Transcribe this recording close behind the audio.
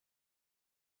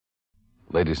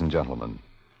Ladies and gentlemen,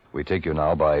 we take you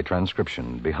now by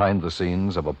transcription behind the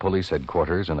scenes of a police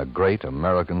headquarters in a great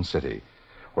American city,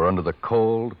 where under the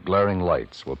cold, glaring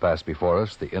lights will pass before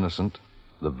us the innocent,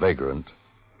 the vagrant,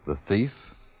 the thief,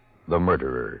 the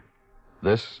murderer.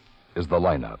 This is the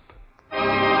lineup.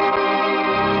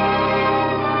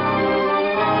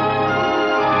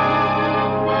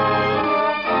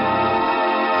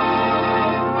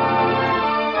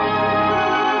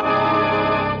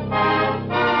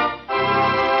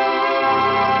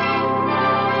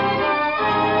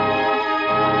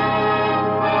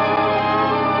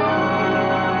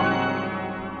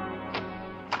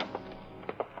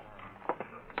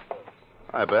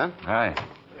 Hi, Ben. Hi.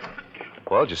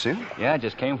 Well, did you see him? Yeah, I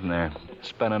just came from there.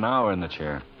 Spent an hour in the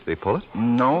chair. Did he pull it?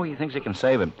 No, he thinks he can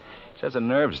save it. Says the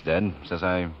nerve's dead. Says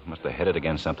I must have hit it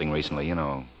against something recently,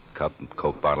 cup,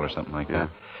 Coke bottle or something like that.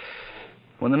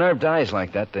 When the nerve dies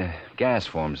like that, the gas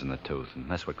forms in the tooth, and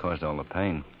that's what caused all the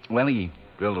pain. Well, he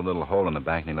drilled a little hole in the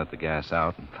back and he let the gas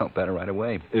out and felt better right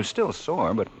away. It was still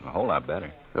sore, but a whole lot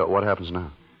better. What happens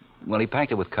now? Well, he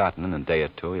packed it with cotton, and in a day or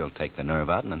two he'll take the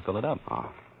nerve out and then fill it up. Oh.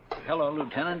 Hello,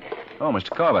 Lieutenant. Oh,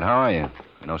 Mr. Corbett, how are you?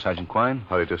 You know Sergeant Quine?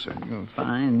 How do you do, sir?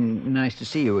 Fine. Nice to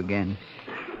see you again.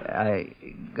 I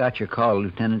got your call,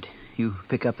 Lieutenant. You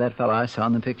pick up that fellow I saw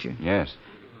in the picture? Yes.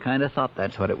 Kind of thought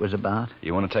that's what it was about.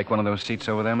 You want to take one of those seats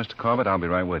over there, Mr. Corbett? I'll be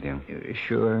right with you.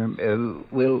 Sure.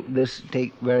 Will this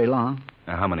take very long?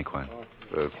 How many, Quine?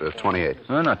 28.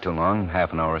 Not too long.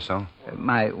 Half an hour or so.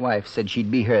 My wife said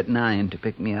she'd be here at 9 to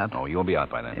pick me up. Oh, you'll be out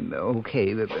by then.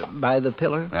 Okay. By the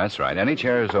pillar? That's right. Any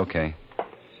chair is okay.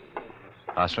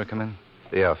 Osler, come in?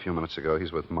 Yeah, a few minutes ago.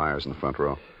 He's with Myers in the front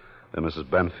row. Then Mrs.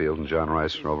 Benfield and John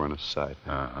Rice are over on his side.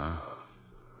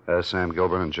 Sam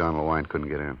Gilbert and John LeWine couldn't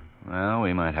get in. Well,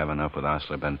 we might have enough with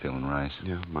Osler, Benfield, and Rice.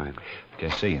 Yeah, mine. Okay,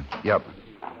 see you. Yep.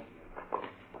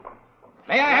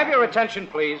 May I have your attention,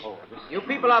 please? You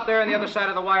people out there on the other side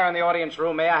of the wire in the audience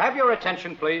room, may I have your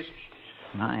attention, please?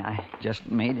 I just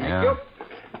made it. Yeah.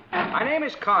 Thank you. My name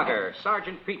is Cogger,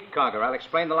 Sergeant Pete Cogger. I'll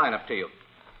explain the lineup to you.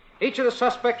 Each of the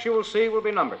suspects you will see will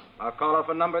be numbered. I'll call off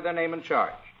a number, their name, and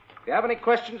charge. If you have any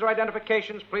questions or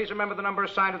identifications, please remember the number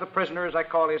assigned to the prisoner as I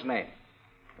call his name.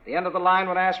 At the end of the line,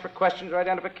 when I ask for questions or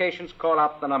identifications, call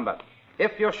out the number.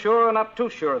 If you're sure or not too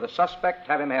sure of the suspect,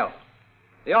 have him held.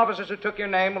 The officers who took your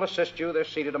name will assist you. They're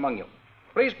seated among you.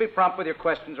 Please be prompt with your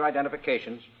questions or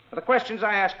identifications. For the questions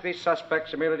I ask these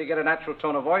suspects are merely to get a natural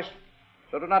tone of voice,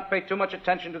 so do not pay too much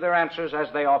attention to their answers,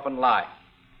 as they often lie.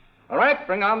 All right,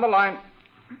 bring on the line.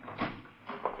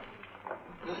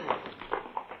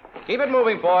 Keep it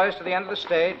moving, boys, to the end of the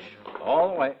stage.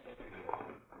 All the way.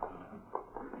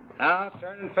 Now,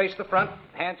 turn and face the front,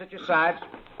 hands at your sides.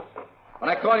 When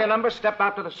I call your number, step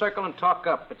out to the circle and talk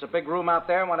up. It's a big room out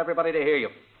there. I want everybody to hear you.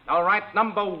 All right,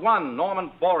 number 1, Norman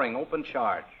Boring, open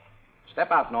charge.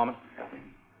 Step out, Norman.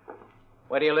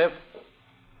 Where do you live?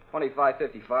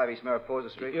 2555 East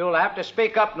Mariposa Street. You'll have to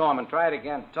speak up, Norman. Try it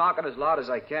again. Talking as loud as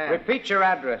I can. Repeat your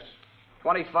address.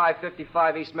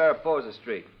 2555 East Mariposa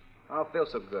Street. I don't feel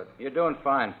so good. You're doing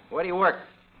fine. Where do you work?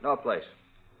 No place.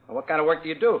 Well, what kind of work do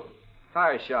you do?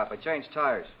 Tire shop. I change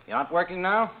tires. You're not working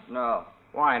now? No.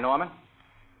 Why, Norman?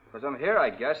 Because I'm here, I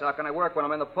guess. How can I work when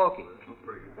I'm in the pokey?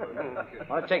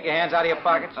 Want to take your hands out of your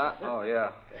pockets? Oh, yeah.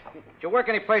 Did you work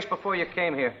any place before you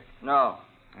came here? No.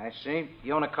 I see.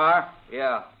 You own a car?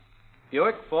 Yeah.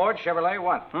 Buick, Ford, Chevrolet,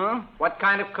 what? What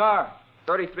kind of car?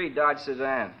 33 Dodge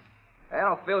Suzanne. I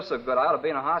don't feel so good. I ought to be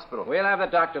in a hospital. We'll have the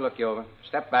doctor look you over.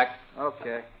 Step back.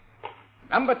 Okay.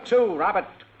 Number 2, Robert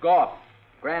Goff.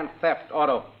 Grand Theft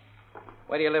Auto.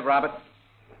 Where do you live, Robert?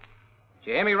 Did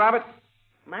you hear me, Robert?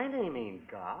 My name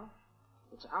ain't Goff.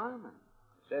 It's Armin.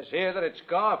 Says here that it's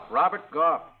Goff, Robert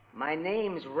Goff. My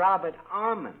name's Robert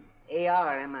Armin.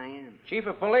 A-R-M-I-N. Chief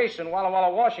of Police in Walla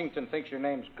Walla, Washington thinks your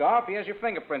name's Goff. He has your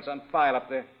fingerprints on file up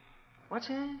there. What's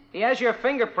that? He has your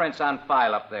fingerprints on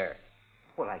file up there.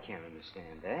 Well, I can't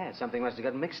understand that. Something must have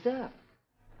got mixed up.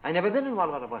 I never been in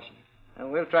Walla Walla, Washington.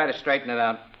 And we'll try to straighten it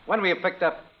out. When were you picked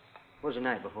up? Was the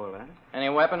night before that? Any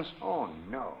weapons? Oh,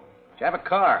 no. Did you have a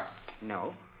car?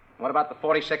 No. What about the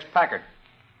 46 Packard?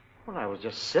 Well, I was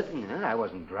just sitting there. I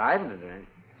wasn't driving it or anything.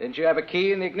 Didn't you have a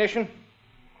key in the ignition?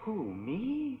 Who,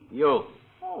 me? You.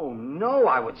 Oh, no.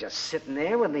 I was just sitting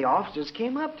there when the officers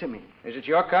came up to me. Is it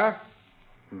your car?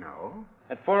 No.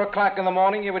 At 4 o'clock in the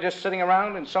morning, you were just sitting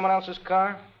around in someone else's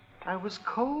car? I was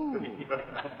cold.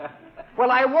 Well,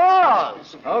 I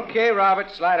was. Okay, Robert,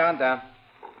 slide on down.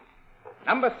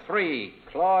 Number 3,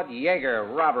 Claude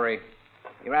Yeager, robbery.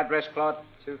 Your address, Claude?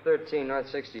 213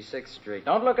 North 66th Street.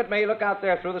 Don't look at me. Look out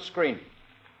there through the screen.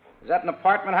 Is that an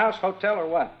apartment house, hotel, or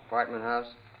what? Apartment house?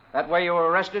 That where you were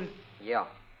arrested? Yeah.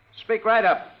 Speak right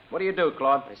up. What do you do,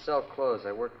 Claude? I sell clothes.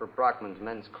 I work for Brockman's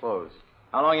Men's Clothes.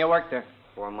 How long you worked there?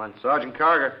 4 months. Sergeant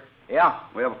Carger, Yeah.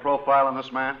 we have a profile on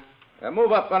this man.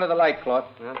 Move up under the light, Claude.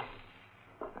 Yeah?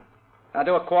 Now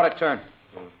do a quarter turn.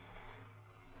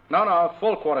 No, a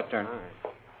full quarter turn. All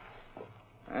right.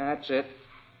 That's it.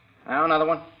 Now another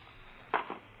one.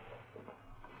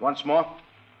 Once more.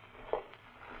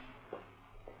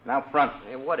 Now front.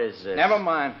 Hey, what is this? Never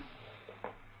mind.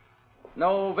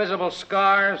 No visible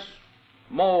scars.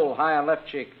 Mole high on left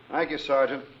cheek. Thank you,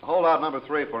 Sergeant. Hold out number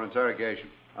 3 for interrogation.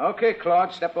 Okay,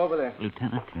 Claude, step over there.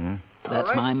 Lieutenant, All that's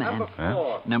right, my man. Number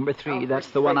 4. Number 3, Now, that's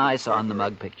first the one base, I saw in the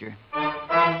Parker. mug picture.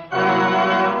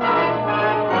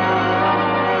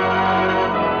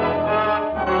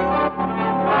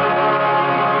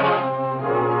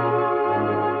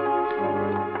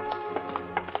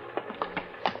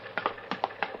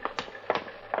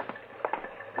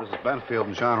 Mrs. Benfield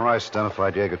and John Rice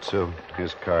identified Jaeger, too.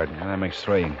 Here's a card. Yeah, that makes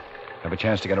 3. Have a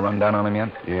chance to get a rundown on him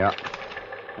yet? Yeah.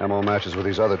 MO matches with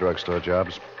these other drugstore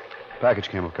jobs. Package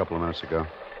came a couple of minutes ago.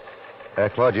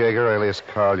 Claude Yeager, alias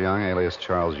Carl Young, alias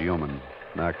Charles Human.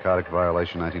 Narcotic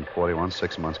violation, 1941,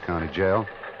 6 months county jail.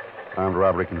 Armed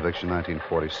robbery conviction,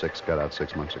 1946, got out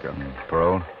 6 months ago.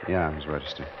 Parole? Yeah, he's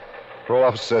registered. Parole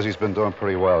officer says he's been doing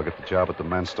pretty well. Got the job at the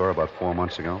men's store about 4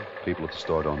 months ago. People at the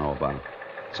store don't know about him.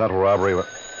 Central robbery...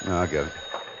 No, I get it.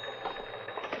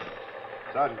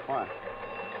 Sergeant, fine.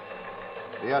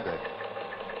 Yeah, Dave.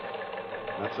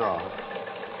 That's all.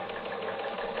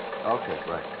 Okay,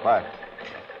 great. Bye.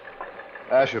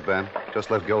 Asher, Ben.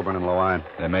 Just left Gilburn and Lewine.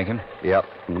 They make him? Yep,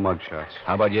 from the mug shots.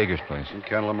 How about Yeager's place? And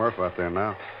Ken Lamurph out there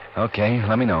now. Okay,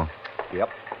 let me know. Yep.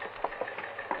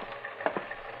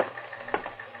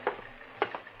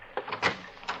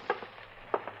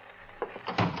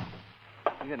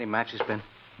 You got any matches, Ben?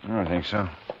 I don't think so.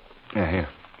 Yeah, here.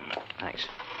 Thanks.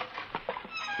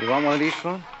 You want one of these,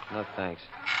 Claude? No, thanks.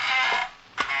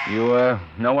 You,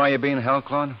 know why you're being held,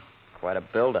 Claude? Quite a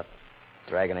build-up.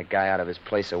 Dragging a guy out of his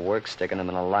place of work, sticking him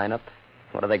in a lineup.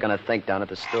 What are they going to think down at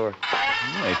the store?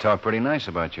 Well, they talk pretty nice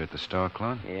about you at the store,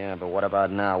 Claude. Yeah, but what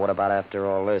about now? What about after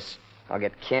all this? I'll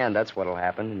get canned, that's what'll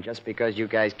happen. And just because you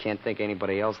guys can't think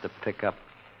anybody else to pick up.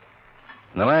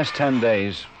 In the last 10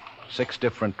 days, 6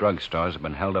 different drugstores have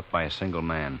been held up by a single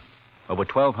man. Over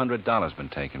 $1,200 been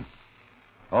taken.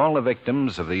 All the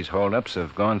victims of these holdups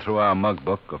have gone through our mug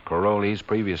book of parolees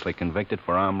previously convicted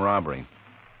for armed robbery.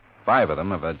 5 of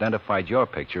them have identified your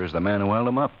picture as the man who held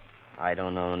them up. I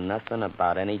don't know nothing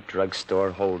about any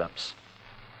drugstore holdups.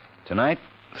 Tonight,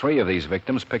 3 of these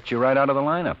victims picked you right out of the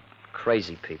lineup.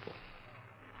 Crazy people.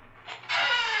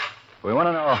 We want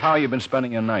to know how you've been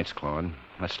spending your nights, Claude.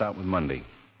 Let's start with Monday.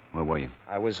 Where were you?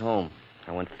 I was home.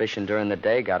 I went fishing during the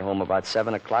day, got home about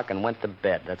 7 o'clock, and went to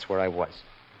bed. That's where I was.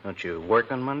 Don't you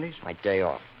work on Mondays? My day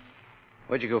off.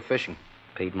 Where'd you go fishing?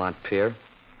 Piedmont Pier.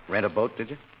 Rent a boat, did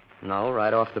you? No,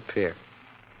 right off the pier.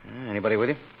 Anybody with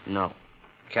you? No.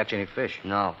 Catch any fish?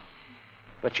 No.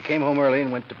 But you came home early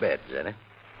and went to bed, is that it?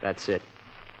 That's it.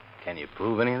 Can you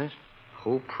prove any of this?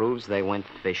 Who proves they went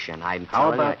fishing? I'm How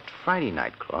telling about you. Friday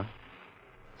night, Claude?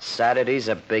 Saturday's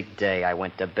a big day. I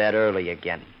went to bed early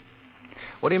again.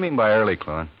 What do you mean by early,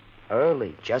 Claude?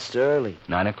 Early, just early.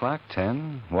 9 o'clock,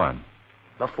 10, 1.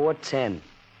 Before 10.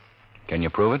 Can you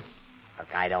prove it?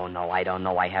 Look, I don't know.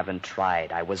 I haven't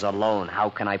tried. I was alone. How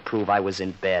can I prove I was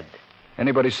in bed?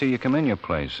 Anybody see you come in your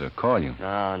place or call you?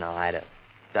 No, I don't.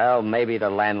 Well, maybe the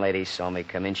landlady saw me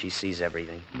come in. She sees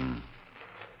everything.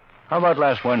 How about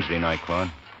last Wednesday night,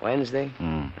 Claude? Wednesday?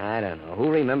 I don't know. Who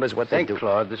remembers what they do?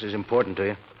 Claude, this is important to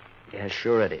you. Yeah,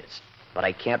 sure it is. But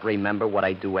I can't remember what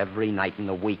I do every night in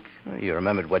the week. Well, you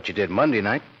remembered what you did Monday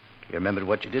night. You remembered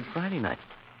what you did Friday night.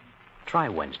 Try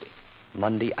Wednesday.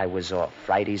 Monday, I was off.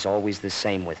 Friday's always the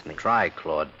same with me. Try,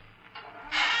 Claude.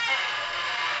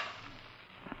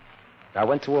 I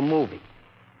went to a movie.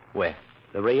 Where?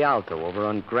 The Rialto over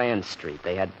on Grand Street.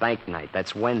 They had bank night.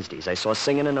 That's Wednesdays. I saw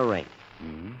Singing in the Rain.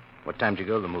 What time did you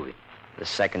go to the movie? The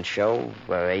second show,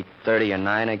 8:30 or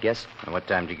 9, I guess. And what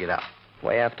time did you get out?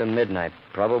 Way after midnight.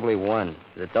 Probably 1.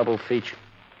 The double feature.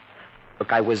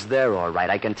 Look, I was there all right.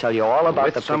 I can tell you all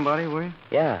about With somebody, were you?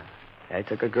 Yeah. I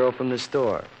took a girl from the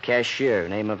store. Cashier,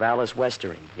 name of Alice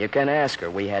Westering. You can ask her.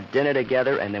 We had dinner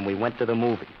together, and then we went to the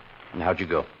movie. And how'd you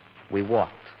go? We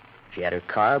walked. She had her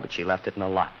car, but she left it in a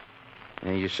lot.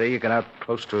 And you say you got out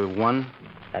close to 1?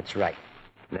 That's right.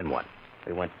 Then what?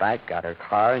 We went back, got her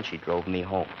car, and she drove me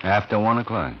home. After 1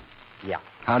 o'clock? Yeah.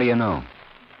 How do you know?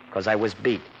 Because I was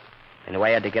beat. And I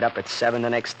had to get up at 7 the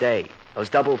next day. Those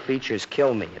double features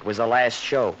killed me. It was the last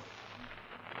show.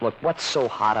 Look, what's so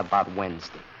hot about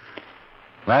Wednesday?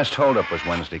 Last holdup was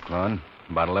Wednesday, Claude.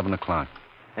 About 11 o'clock.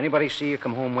 Anybody see you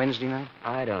come home Wednesday night?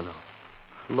 I don't know.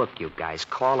 Look, you guys,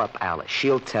 call up Alice.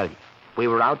 She'll tell you. We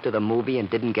were out to the movie and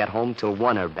didn't get home till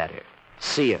 1 or better.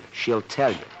 See her. She'll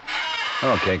tell you.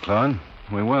 Okay, Claude.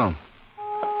 We will.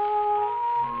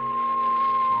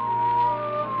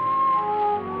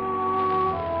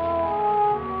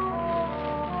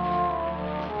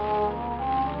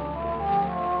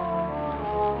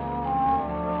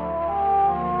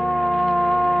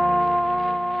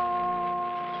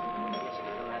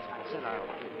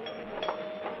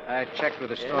 I checked with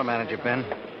the store manager, Ben.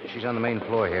 She's on the main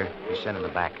floor here. He's sent in the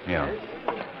back. Yeah.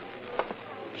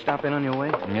 Stop in on your way?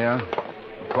 Yeah.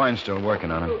 Quine's still working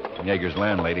on him. Yeager's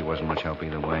landlady wasn't much help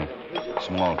either way.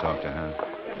 Small talk to her.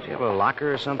 Does he have a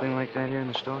locker or something like that here in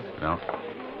the store? No.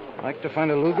 I'd like to find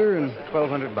a Lugar and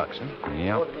 $1,200, huh?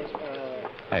 Yep.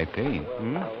 Hey, Pete.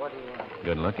 Hmm?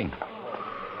 Good looking.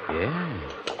 Yeah.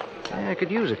 I could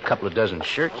use a couple of dozen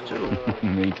shirts, too.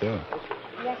 Me too.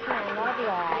 Yes, ma'am. That'll be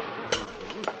all right.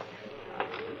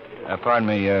 Pardon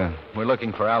me, we're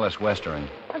looking for Alice Westering.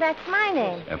 Oh, that's my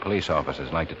name. Police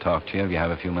officers like to talk to you. If you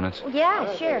have a few minutes?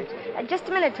 Yeah, sure. Just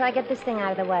a minute till I get this thing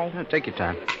out of the way. Take your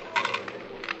time.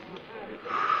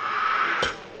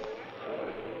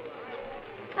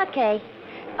 Okay.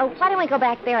 Oh, why don't we go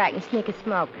back there? I can sneak a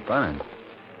smoke. Fine.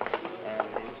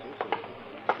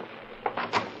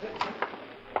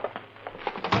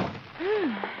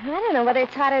 I don't know whether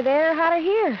it's hotter there or hotter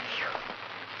here.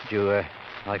 Would you,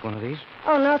 like one of these?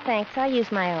 Oh, no, thanks. I'll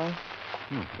use my own.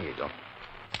 Here you go.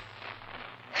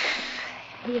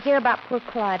 You hear about poor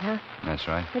Claude, huh? That's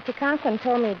right. Mr. Conklin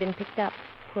told me he'd been picked up.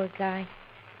 Poor guy.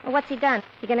 Well, what's he done?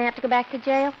 You going to have to go back to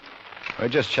jail? We're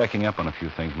just checking up on a few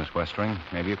things, Miss Westering.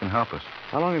 Maybe you can help us.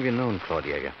 How long have you known Claude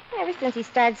Yeager? Ever since he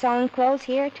started selling clothes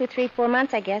here, 2, 3, 4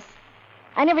 months, I guess.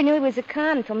 I never knew he was a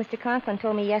con until Mr. Conklin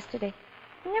told me yesterday.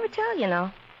 He never tell, you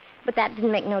know. But that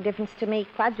didn't make no difference to me.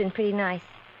 Claude's been pretty nice.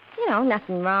 You know,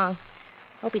 nothing wrong.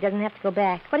 Hope he doesn't have to go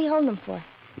back. What are you holding him for?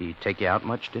 He take you out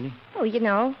much, did he? Oh, you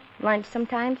know, lunch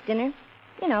sometimes, dinner.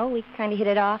 You know, we kind of hit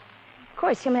it off. Of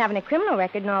course, him having a criminal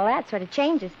record and all that sort of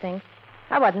changes things.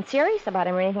 I wasn't serious about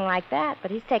him or anything like that, but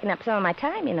he's taken up some of my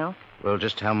time, you know. Well,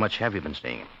 just how much have you been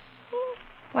seeing him?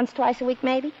 Once, twice a week,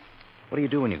 maybe. What do you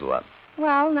do when you go out?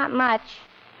 Well, not much.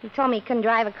 He told me he couldn't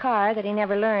drive a car, that he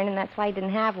never learned, and that's why he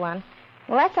didn't have one.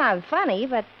 Well, that sounds funny,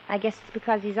 but I guess it's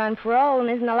because he's on parole and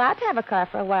isn't allowed to have a car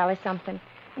for a while or something.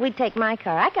 We'd take my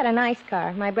car. I got a nice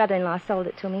car. My brother-in-law sold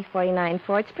it to me, 49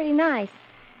 Ford. It's pretty nice.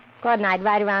 Claude and I'd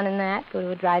ride around in that, go to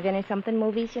a drive-in or something,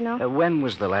 movies, you know. When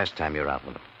was the last time you were out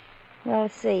with him? Well,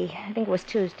 let's see. I think it was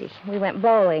Tuesday. We went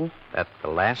bowling. That the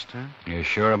last time? You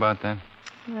sure about that?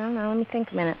 Well, now, let me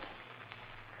think a minute.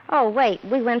 Oh, wait.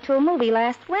 We went to a movie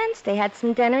last Wednesday, had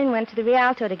some dinner, and went to the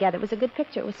Rialto together. It was a good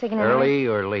picture. It was singing Early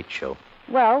or late show?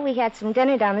 Well, we had some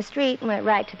dinner down the street and went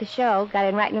right to the show. Got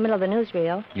in right in the middle of the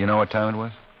newsreel. You know what time it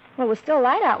was? Well, it was still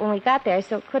light out when we got there,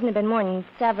 so it couldn't have been more than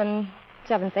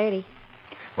 7:30.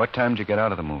 What time did you get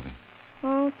out of the movie?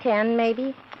 Oh, 10,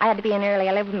 maybe. I had to be in early.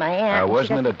 I live with my aunt.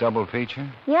 Wasn't it a double feature?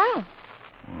 Yeah.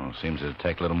 Well, seems to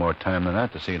take a little more time than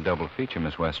that to see a double feature,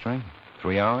 Miss Westring.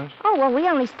 3 hours? Oh, well, we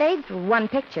only stayed for one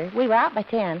picture. We were out by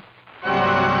 10.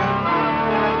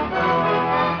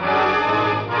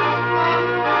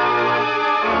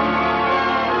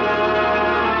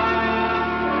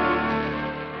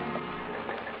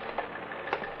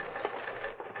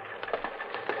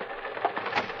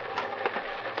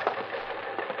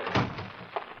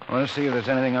 Want to see if there's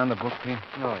anything on the book, Pete?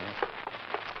 Oh,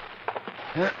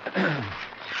 yeah.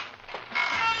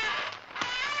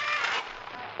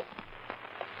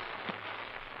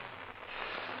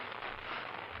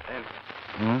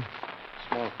 Ben.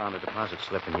 Small found a deposit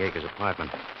slip in Yeager's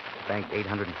apartment. Banked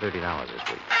 $830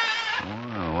 this week.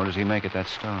 Wow, what does he make at that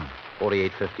store?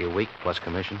 $48.50 a week plus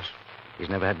commissions. He's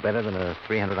never had better than a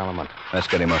 $300 a month. Let's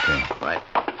get him up here. Right.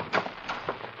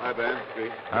 Hi, Ben.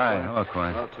 Pete. Hi, hello,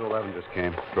 Quine. Well, 211 just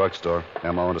came. Drugstore.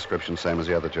 MO and description, same as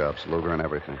the other jobs. Lugar and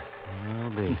everything. Will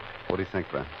be. What do you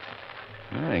think, Ben?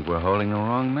 I think we're holding the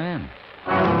wrong man.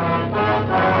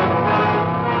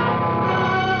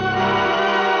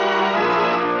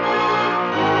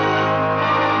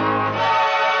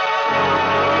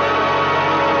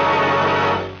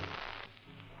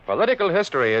 Political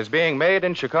History is being made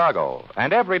in Chicago,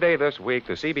 and every day this week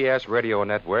the CBS Radio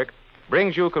Network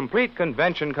brings you complete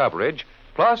convention coverage,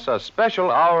 plus a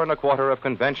special hour and a quarter of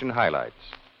convention highlights.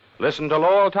 Listen to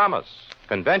Lowell Thomas,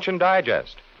 Convention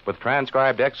Digest, with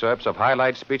transcribed excerpts of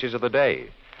highlight speeches of the day,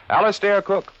 Alastair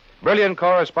Cook, brilliant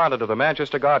correspondent of the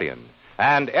Manchester Guardian,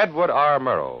 and Edward R.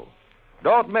 Murrow.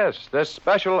 Don't miss this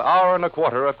special hour and a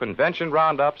quarter of convention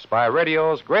roundups by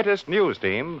radio's greatest news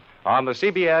team on the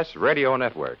CBS Radio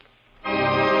Network.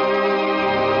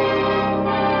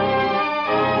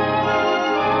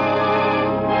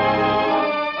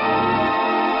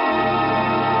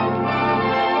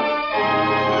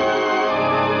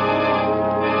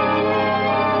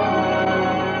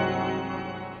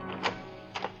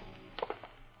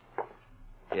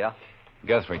 Yeah?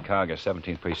 Guthrie, Carger,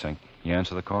 17th Precinct. You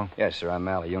answer the call? Yes, sir. I'm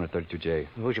Malley, Unit 32J.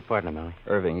 Who's your partner, Mally?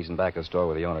 Irving, he's in back of the store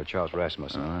with the owner, Charles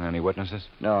Rasmussen. Any witnesses?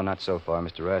 No, not so far.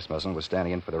 Mr. Rasmussen was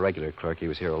standing in for the regular clerk. He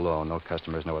was here alone. No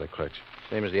customers, no other clerks.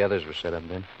 Same as the others were set up,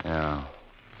 Ben. Yeah.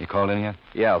 You called in yet?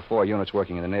 Yeah, 4 units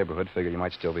working in the neighborhood. Figured you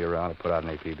might still be around to put out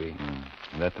an APB.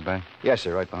 Is that the bank? Yes,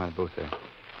 sir. Right behind the booth there.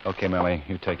 Okay, Mally,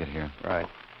 you take it here. Right.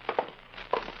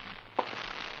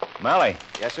 Mally,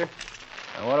 Yes, sir?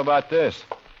 what about this?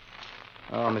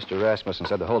 Oh, Mr. Rasmussen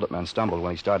said the holdup man stumbled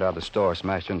when he started out of the store,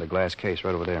 smashed into the glass case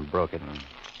right over there and broke it.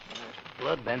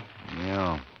 Blood, Ben.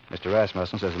 Yeah. Mr.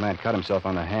 Rasmussen says the man cut himself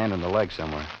on the hand and the leg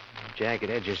somewhere. Jagged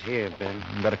edges here, Ben.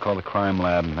 You better call the crime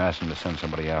lab and ask them to send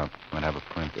somebody out. Might have a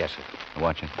print. Yes, sir.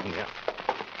 Watch it. Yeah.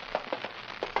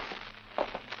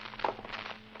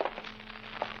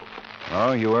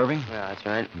 Oh, you Irving? Yeah, that's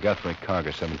right. Guthrie,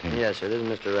 Carger, 17th. Yes, sir. This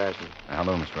is Mr. Rasmussen.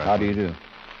 Hello, Mr. Rasmussen. How do you do?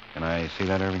 Can I see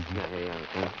that, Irving? Yeah, here you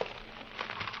are, okay?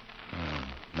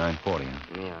 9:40.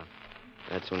 Huh? Yeah.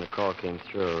 That's when the call came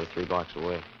through, 3 blocks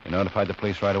away. You notified the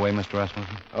police right away, Mr.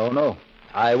 Rasmussen? Oh, no.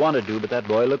 I wanted to, but that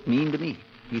boy looked mean to me.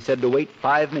 He said to wait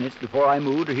 5 minutes before I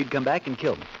moved or he'd come back and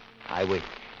kill me. I waited.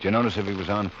 Did you notice if he was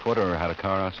on foot or had a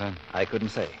car outside? I couldn't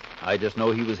say. I just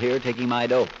know he was here taking my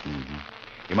dough. Mm-hmm.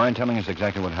 You mind telling us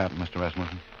exactly what happened, Mr.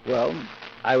 Rasmussen? Well,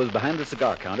 I was behind the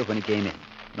cigar counter when he came in.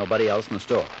 Nobody else in the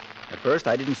store. At first,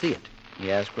 I didn't see it.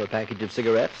 He asked for a package of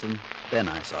cigarettes, and then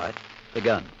I saw it. The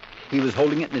gun. He was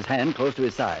holding it in his hand close to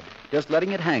his side, just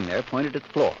letting it hang there, pointed at the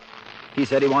floor. He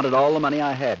said he wanted all the money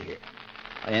I had here.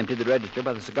 I emptied the register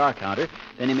by the cigar counter,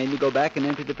 then he made me go back and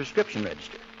empty the prescription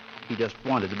register. He just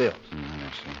wanted the bills.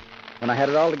 I see. When I had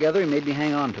it all together, he made me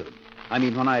hang on to them. I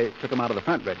mean, when I took them out of the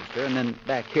front register, and then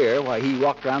back here, why, he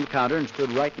walked around the counter and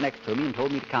stood right next to me and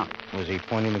told me to count it. Was he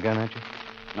pointing the gun at you?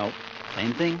 No,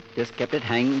 same thing. Just kept it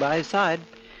hanging by his side.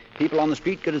 People on the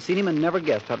street could have seen him and never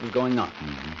guessed what was going on.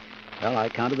 Mm-hmm. Well, I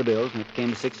counted the bills, and it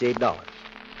came to $68.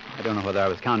 I don't know whether I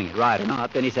was counting it right or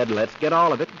not. Then he said, let's get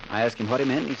all of it. I asked him what he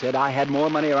meant, and he said, I had more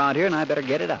money around here, and I better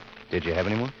get it up. Did you have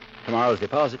any more? Tomorrow's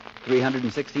deposit,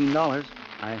 $316.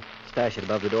 I stashed it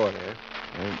above the door there.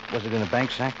 Was it in the bank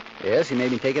sack? Yes, he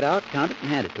made me take it out, count it, and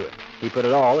hand it to him. He put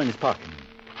it all in his pocket.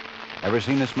 Ever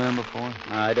seen this man before?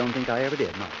 I don't think I ever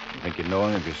did, no. You think you'd know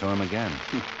him if you saw him again?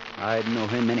 I'd know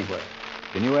him anywhere.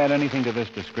 Can you add anything to this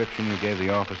description you gave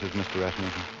the officers, Mr.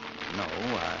 Rasmussen? No,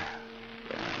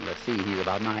 let's see, he's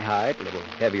about my height, a little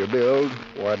heavier build,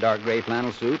 wore a dark gray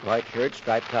flannel suit, white shirt,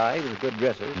 striped tie. He was a good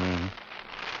dresser. Mm-hmm.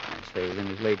 I'd say he was in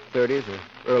his late 30s or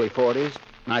early 40s.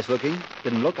 Nice looking.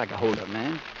 Didn't look like a hold-up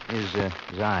man. His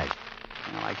eyes.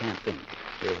 Well, I can't think.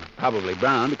 They were probably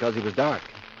brown because he was dark.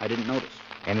 I didn't notice.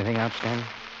 Anything outstanding?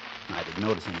 I didn't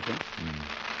notice anything.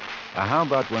 How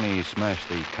about when he smashed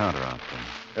the counter out there?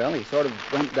 Well, he sort of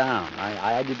went down.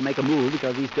 I didn't make a move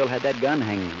because he still had that gun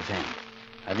hanging in his hand.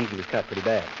 I think he was cut pretty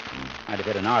bad. Might have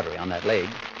hit an artery on that leg.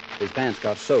 His pants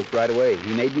got soaked right away.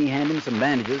 He made me hand him some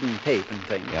bandages and tape and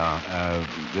things. Yeah,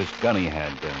 this gun he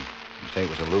had, you say it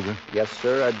was a Lugar? Yes,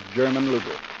 sir, a German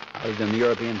Luger. I was in the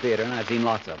European theater, and I've seen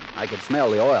lots of them. I could smell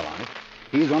the oil on it.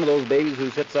 He's one of those babies who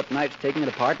sits up nights taking it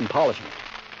apart and polishing it.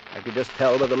 I could just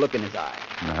tell by the look in his eye.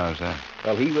 Now, how's that?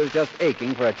 Well, he was just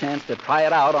aching for a chance to try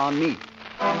it out on me.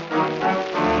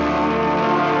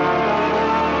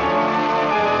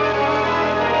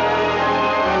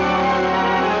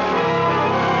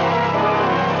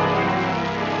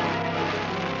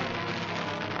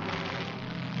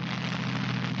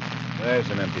 There's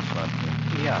an empty slot.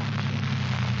 Yeah.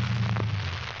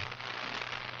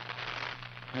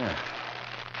 Yeah.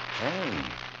 Hey.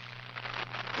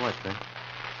 What's that?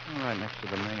 Right next to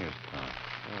the mayor's car.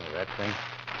 Oh, that thing?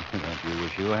 Don't you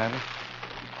wish you had it?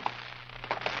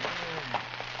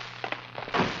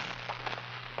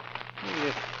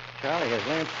 Yes, Charlie has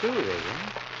lamps too, there, you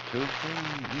Two?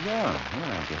 Yeah,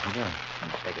 I guess he does.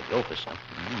 Looks like a dope or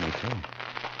something. Me too.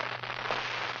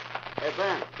 Hey,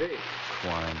 Ben, Pete.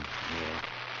 Twine. Yeah.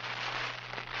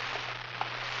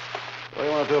 What do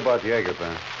you want to do about Yeager,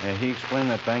 Ben? He explained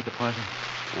that bank deposit?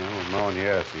 Well, knowing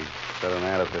yes, he said an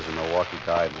aunt of his in Milwaukee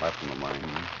died and left him the money.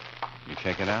 You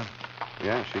check it out?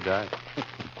 Yeah, she died.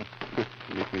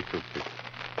 Me too, Pete.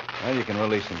 Well, you can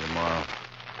release him tomorrow.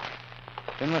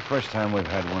 Been the first time we've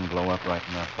had one blow up right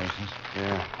in our faces.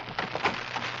 Yeah.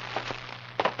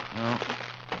 No.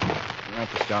 You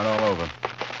have to start all over.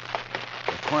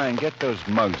 Quine, get those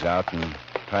mugs out and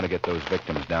try to get those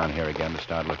victims down here again to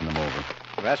start looking them over.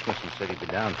 Rasmussen said he'd be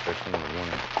down first thing in the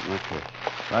morning. Okay.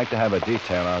 I'd like to have a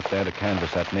detail out there to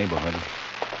canvass that neighborhood.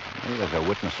 Maybe there's a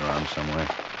witness around somewhere.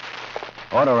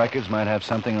 Auto records might have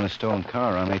something on a stolen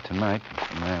car on me tonight.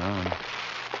 From there on.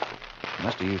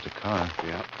 Must have used a car.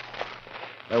 Yeah.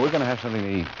 We're going to have something to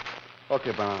eat.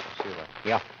 Okay, Bob. See you later.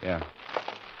 Yeah. Yeah.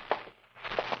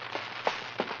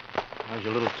 How's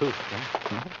your little tooth,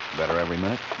 huh? Better every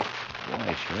minute. Boy,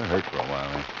 it sure hurt for a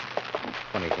while.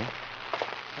 Funny thing.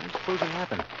 How do you suppose it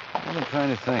happened? I've been trying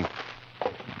to think.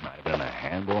 Might have been a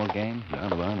handball game. Not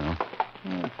that I know.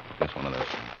 Just one of those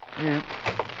things. Yeah.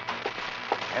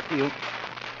 After you.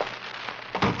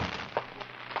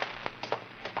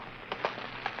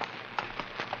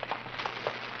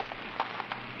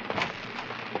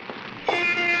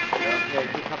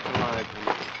 Yeah, 2 cups of large.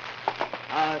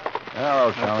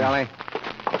 Hello, Charlie.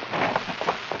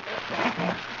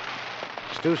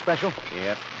 Stew special?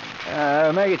 Yep.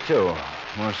 Make it 2.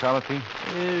 More salad, Pete?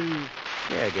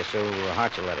 Yeah, I guess so.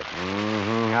 Hearts of lettuce.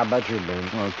 Mm-hmm. How about you, Ben?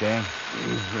 Okay.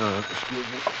 Excuse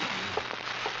me.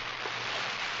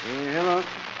 Hello.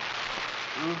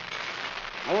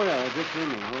 Oh, yeah, just a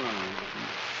minute. Hold on.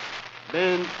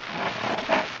 Ben.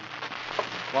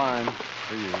 Fine.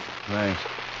 For you. Thanks.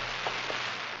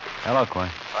 Hello,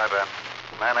 Quine. Hi, Ben. A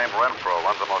man named Renfro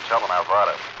runs a motel in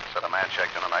Alvarado. Said a man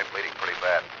checked in tonight, bleeding pretty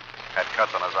bad. Had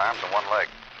cuts on his arms and one leg.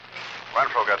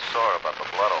 Renfro got sore about the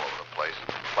blood all over the place and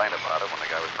complained about it when the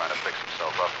guy was trying to fix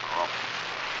himself up in the room.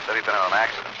 Said he'd been in an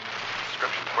accident.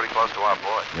 Description's pretty close to our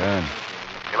boy. Good.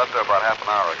 He left there about half an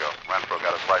hour ago. Renfro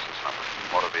got his license number.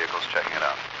 Motor vehicle's checking it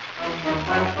out.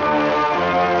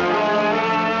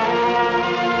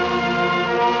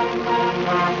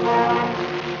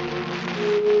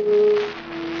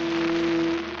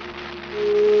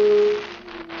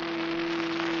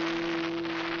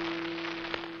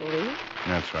 Police?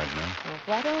 That's right, man. Well,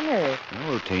 what on earth?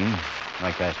 No routine. I'd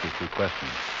like to ask you a few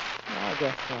questions. I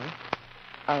guess so.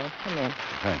 Oh, come in.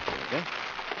 Thank you. Okay?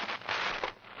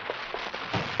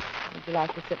 Would you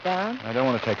like to sit down? I don't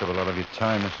want to take up a lot of your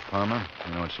time, Mrs. Palmer. I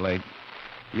know it's late.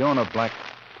 You own a black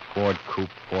Ford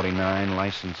Coupe 49,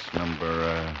 license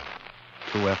number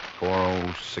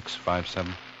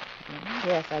 2F40657?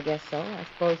 Yes, I guess so. I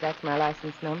suppose that's my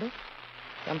license number.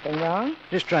 Something wrong?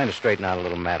 Just trying to straighten out a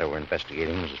little matter we're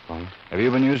investigating, Mrs. Palmer. Have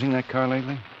you been using that car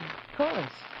lately? Of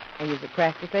course. I use it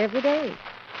practically every day.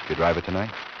 Did you drive it tonight?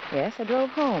 Yes, I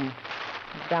drove home.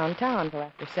 I was downtown till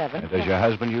after 7. Does your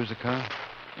husband use the car?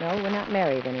 No, we're not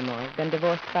married anymore. We've been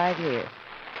divorced 5 years.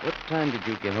 What time did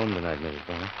you get home tonight, Mrs.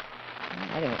 Palmer?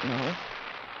 I don't know.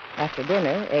 After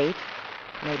dinner, 8,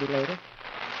 maybe later.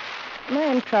 Am I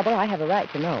in trouble? I have a right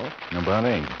to know. About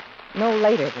 8. No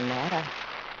later than that.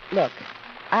 Look,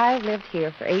 I've lived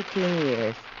here for 18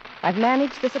 years. I've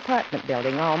managed this apartment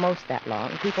building almost that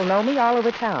long. People know me all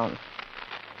over town.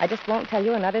 I just won't tell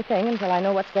you another thing until I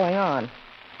know what's going on.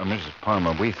 Mrs.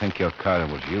 Palmer, we think your car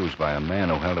was used by a man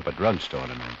who held up a drugstore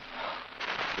tonight.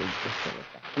 Ridiculous.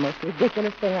 That's the most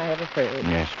ridiculous thing I ever heard.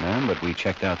 Yes, ma'am, but we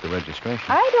checked out the registration.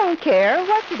 I don't care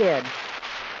what you did.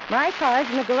 My car's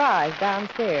in the garage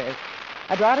downstairs.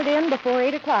 I brought it in before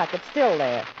 8 o'clock. It's still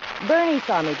there. Bernie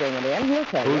saw me bring it in. He'll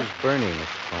tell you. Who's Bernie,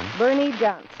 Mrs. Palmer? Bernie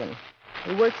Johnson.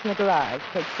 He works in the garage,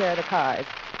 takes care of the cars.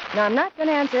 Now, I'm not going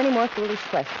to answer any more foolish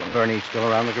questions. Bernie's still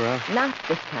around the garage? Not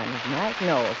this time of night.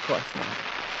 No, of course not.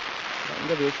 I can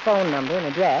give you his phone number and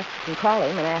address. You can call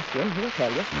him and ask him. He'll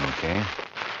tell you. Okay.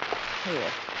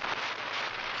 Here.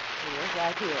 He is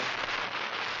right here.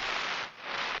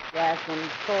 Jasmine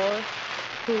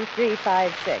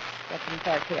 42356. That's in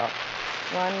Park Hill.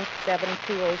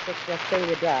 17206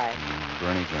 Westphalia Drive.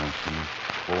 Bernie Johnson,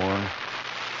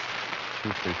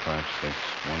 42356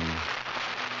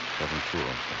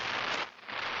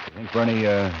 17206. You think Bernie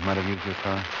might have used your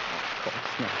car? Of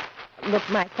course not. Look,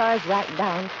 my car's right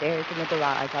downstairs in the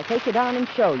garage. I'll take you down and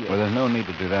show you. Well, there's no need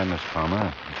to do that, Miss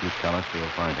Palmer. If you tell us, we'll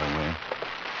find our way.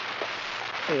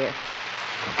 Here.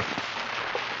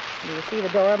 Do you see the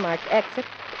door marked exit?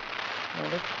 Well,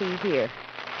 this key here.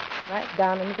 Right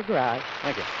down into the garage.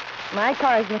 Thank you. My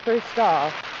car's in the first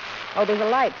stall. Oh, there's a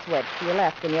light switch to your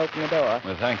left when you open the door.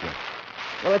 Well, thank you.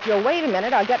 Well, if you'll wait a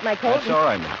minute, I'll get my coat. That's all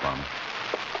right, Miss Palmer.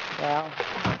 Well.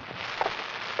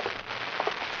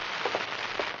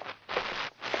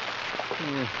 What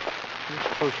do you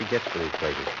suppose she gets for these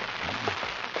places?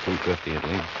 $250 at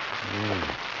least.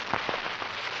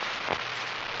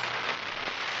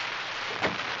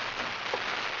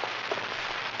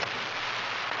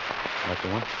 That the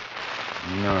one?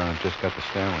 No, just got the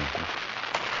stairway.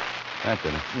 That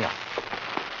did it. Yeah.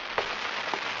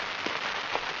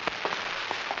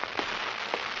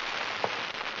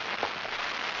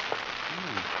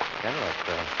 Cadillac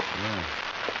crash. Yeah.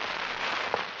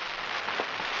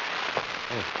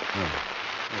 Hey.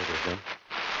 There it is, then.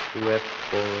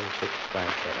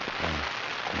 2F4657.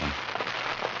 Come on.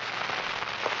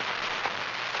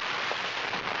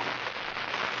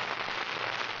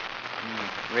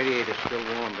 Radiator's still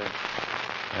warm, Ben.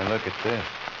 Hey, look at this.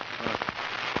 What?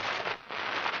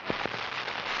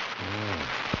 Yeah.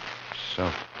 Soap.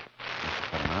 Must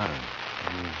have cut him out of it.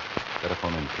 Better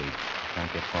phone in, Pete.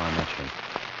 Can't get far on that shape.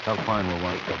 Tell Fine we'll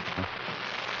want to. Huh?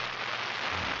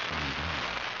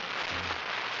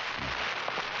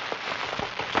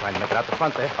 Trying to make it out the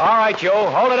front there. All right, Joe.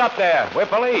 Hold it up there. We're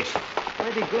police.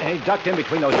 Where'd he go? He ducked in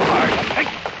between those cars. Hey.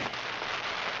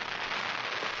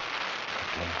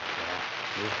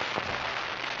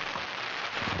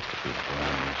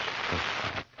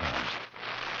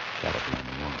 Gotta be on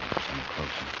the wall. Some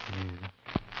closer.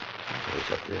 He's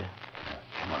up there.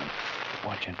 Come on.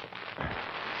 Watch it.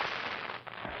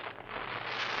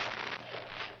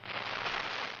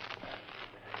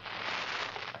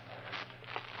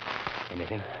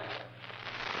 Anything?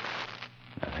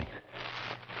 Nothing.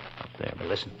 Up there, but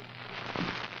listen.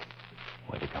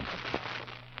 Where'd he come from?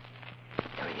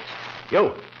 There he is.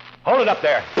 You! Hold it up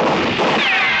there.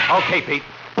 Okay, Pete.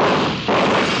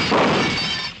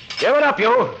 Give it up,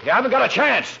 you. You haven't got a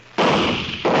chance.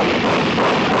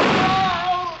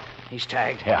 He's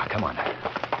tagged. Yeah, come on.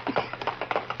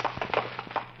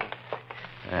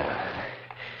 Yeah.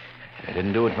 You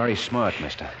didn't do it very smart,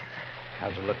 mister.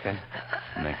 How's it look, Ben?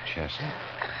 Neck, chest.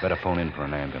 Better phone in for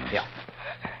an ambulance. Yeah.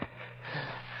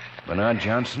 Bernard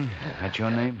Johnson, that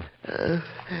your name? Hey,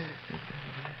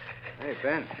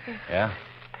 Ben. Yeah?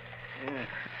 Yeah.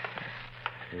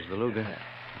 Here's the Lugar.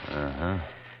 Uh-huh.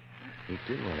 He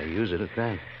did want to use it at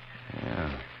that. Yeah.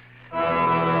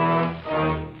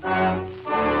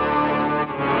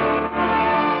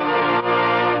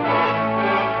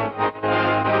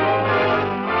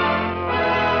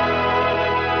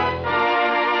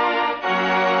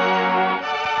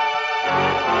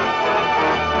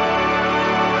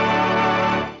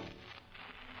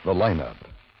 The lineup,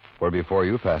 where before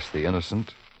you pass the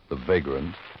innocent, the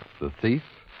vagrant, the thief,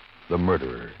 the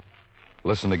murderer.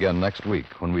 Listen again next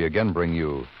week when we again bring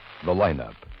you the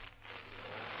lineup.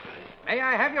 May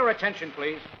I have your attention,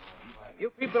 please? You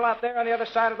people out there on the other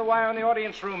side of the wire in the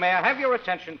audience room, may I have your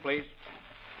attention, please?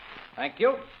 Thank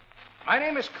you. My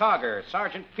name is Cogger,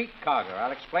 Sergeant Pete Cogger.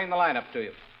 I'll explain the lineup to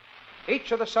you.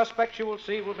 Each of the suspects you will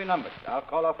see will be numbered. I'll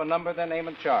call off a number, their name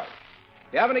and charge.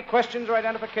 If you have any questions or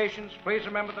identifications, please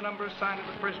remember the number assigned to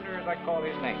the prisoner as I call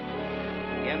his name.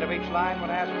 At the end of each line, when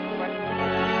asked a question.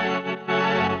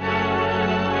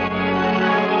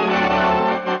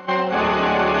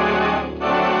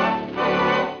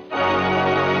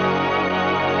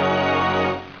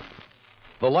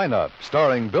 The lineup,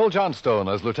 starring Bill Johnstone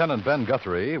as Lieutenant Ben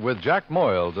Guthrie with Jack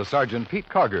Moyles as Sergeant Pete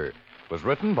Cogger, was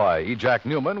written by E. Jack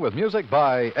Newman with music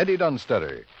by Eddie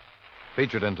Dunstetter.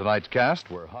 Featured in tonight's cast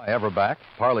were High Everback,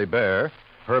 Parley Bear,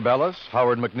 Herb Ellis,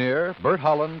 Howard McNear, Bert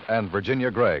Holland, and Virginia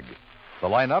Gregg. The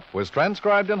lineup was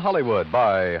transcribed in Hollywood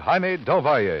by Jaime Del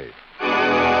Valle.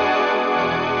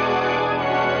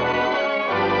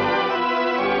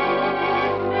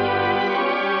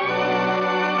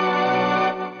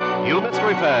 You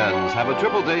mystery fans have a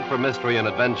triple date for mystery and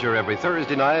adventure every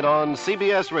Thursday night on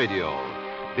CBS Radio.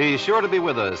 Be sure to be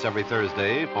with us every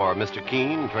Thursday for Mr.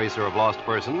 Keene, Tracer of Lost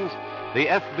Persons, the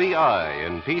FBI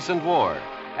in Peace and War,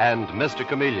 and Mr.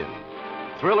 Chameleon.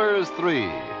 Thrillers 3,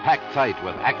 packed tight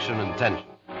with action and tension.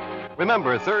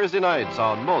 Remember, Thursday nights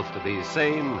on most of these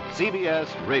same CBS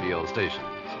radio stations.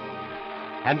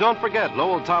 And don't forget,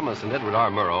 Lowell Thomas and Edward R.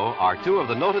 Murrow are two of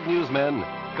the noted newsmen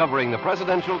covering the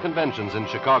presidential conventions in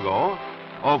Chicago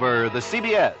over the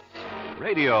CBS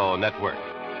Radio Network.